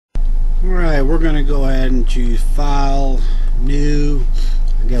Alright, we're going to go ahead and choose File, New.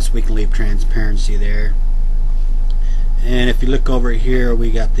 I guess we can leave transparency there. And if you look over here,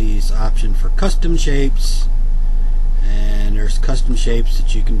 we got these options for custom shapes. And there's custom shapes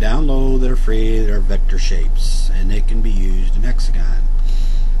that you can download that are free, that are vector shapes. And they can be used in Hexagon.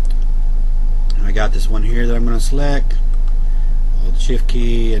 And I got this one here that I'm going to select. Hold the Shift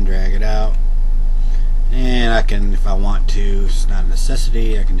key and drag it out. And I can, if I want to, it's not a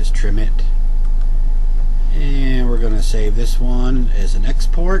necessity, I can just trim it. And we're going to save this one as an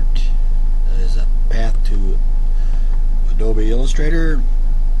export, as a path to Adobe Illustrator,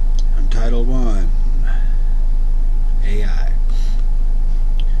 Untitled 1 AI.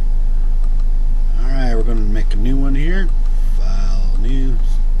 Alright, we're going to make a new one here. File, New.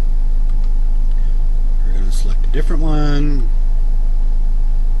 We're going to select a different one.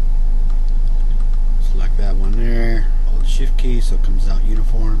 Select that one there, hold the Shift key so it comes out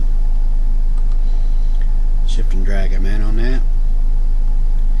uniform. Shift and drag them in on that.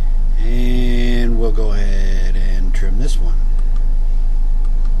 And we'll go ahead and trim this one.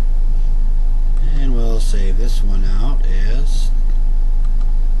 And we'll save this one out as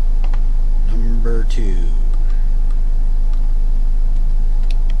number 2.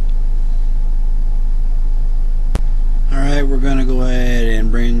 Alright, we're going to go ahead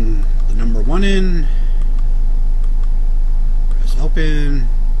and bring the number 1 in. Press open.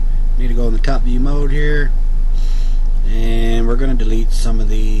 Need to go in the top view mode here. And we're going to delete some of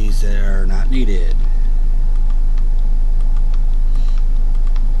these that are not needed.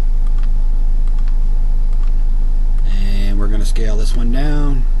 And we're going to scale this one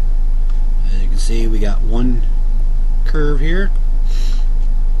down. As you can see, we got one curve here.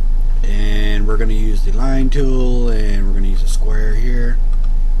 And we're going to use the line tool, and we're going to use a square here.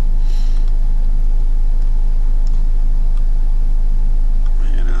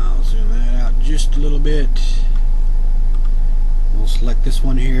 And I'll zoom that out just a little bit. We'll select this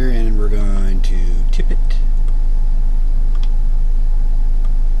one here, and we're going to tip it.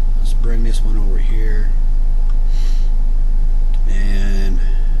 Let's bring this one over here. And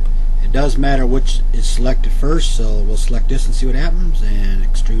it does matter which is selected first, so we'll select this and see what happens, and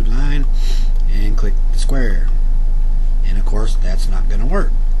extrude line, and click the square. And of course that's not going to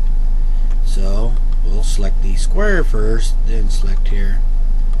work, so we'll select the square first, then select here,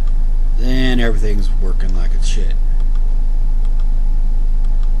 then everything's working like it should.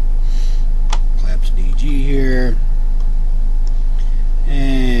 Collapse DG here,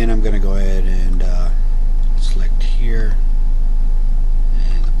 and I'm going to go ahead and select here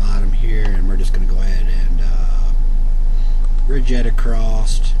here, and we're just going to go ahead and bridge it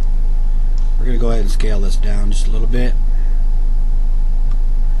across. We're going to go ahead and scale this down just a little bit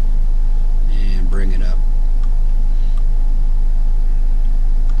and bring it up.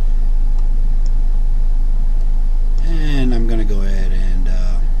 And I'm going to go ahead and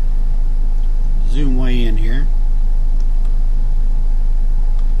zoom way in here,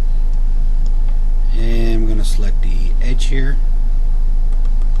 and I'm going to select the edge here.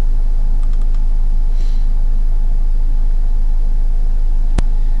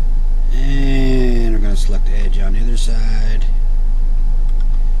 And we're going to select the edge on the other side,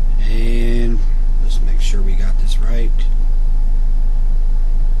 and let's make sure we got this right.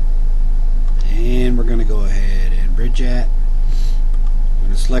 And we're going to go ahead and bridge that. We're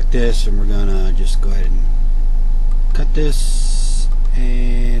going to select this, and we're going to just go ahead and cut this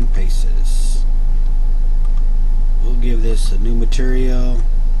and paste this. We'll give this a new material,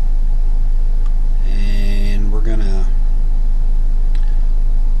 and we're going to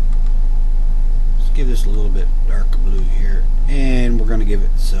give this a little bit darker blue here, and we're going to give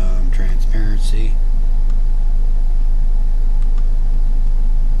it some transparency.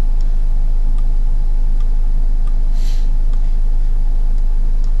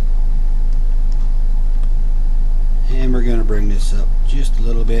 And we're going to bring this up just a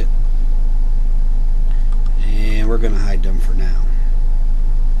little bit, and we're going to hide them for now,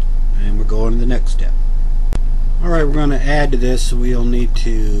 and we're going to the next step. Alright, we're going to add to this, so we'll need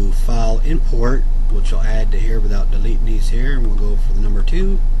to file import, which will add to here without deleting these here, and we'll go for the number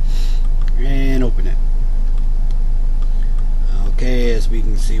 2 and open it. Okay, as we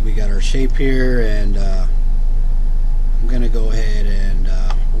can see, we got our shape here, and I'm going to go ahead and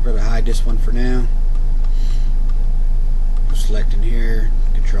we're going to hide this one for now. We're selecting here,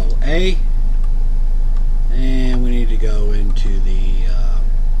 Control A, and we need to go into the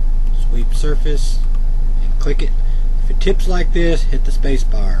sweep surface and click it. If it tips like this, hit the space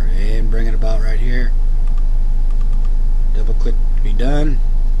bar and bring it about right here. Double click to be done.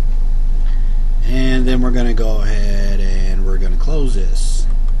 And then we're going to go ahead and we're going to close this.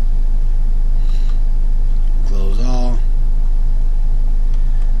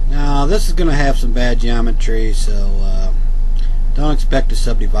 this is going to have some bad geometry, so don't expect to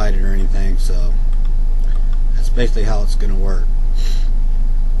subdivide it or anything. So that's basically how it's going to work.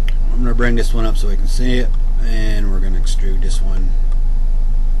 I'm going to bring this one up so we can see it, and we're going to extrude this one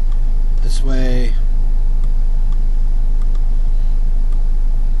this way.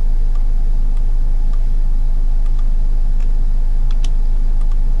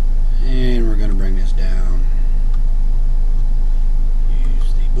 And we're going to bring this down.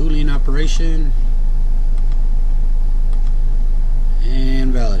 Use the Boolean operation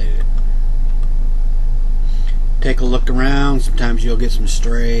and validate it. Take a look around. Sometimes you'll get some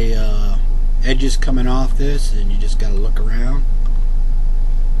stray edges coming off this, and you just got to look around.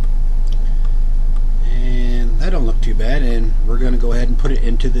 And that don't look too bad, and we're going to go ahead and put it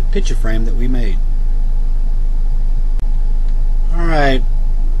into the picture frame that we made. Alright,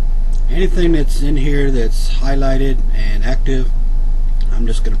 anything that's in here that's highlighted and active, I'm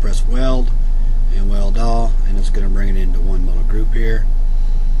just going to press weld and weld all, and it's going to bring it into one little group here.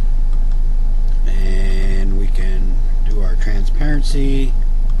 And we can do our transparency.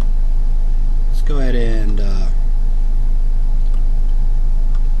 Let's go ahead and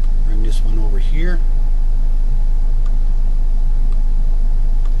bring this one over here.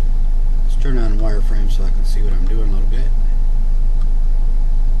 Let's turn on the wireframe so I can see what I'm doing a little bit.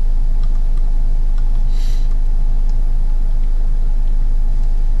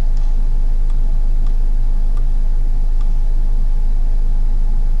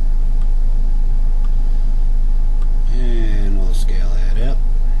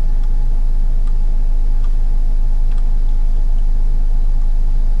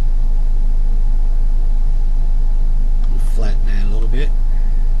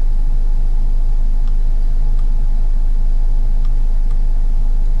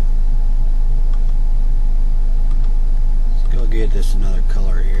 Get this another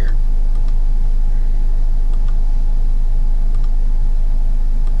color here.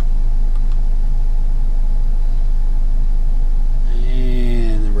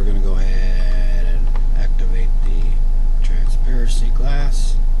 And then we're going to go ahead and activate the transparency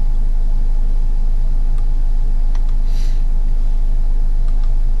glass.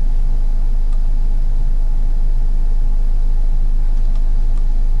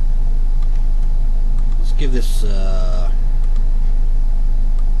 Let's give this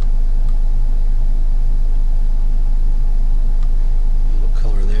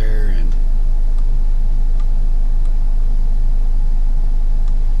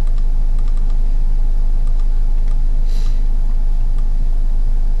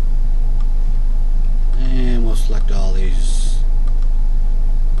select all these,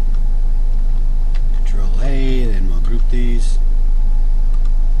 Control A, then we'll group these.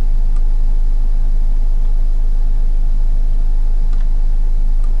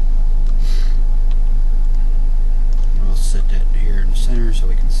 We'll set that here in the center so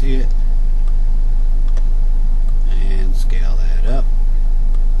we can see it, and scale that up.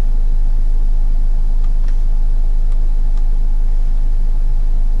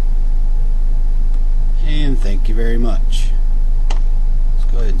 And thank you very much.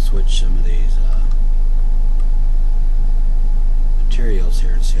 Let's go ahead and switch some of these materials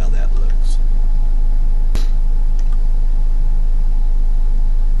here and see how that looks. Go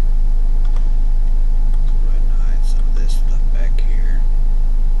ahead and hide some of this stuff back here.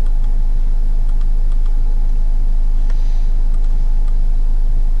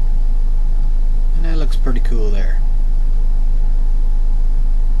 And that looks pretty cool there.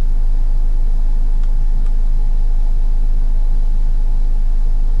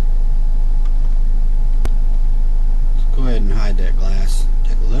 Go ahead and hide that glass.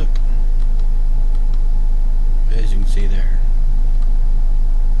 Take a look. As you can see there.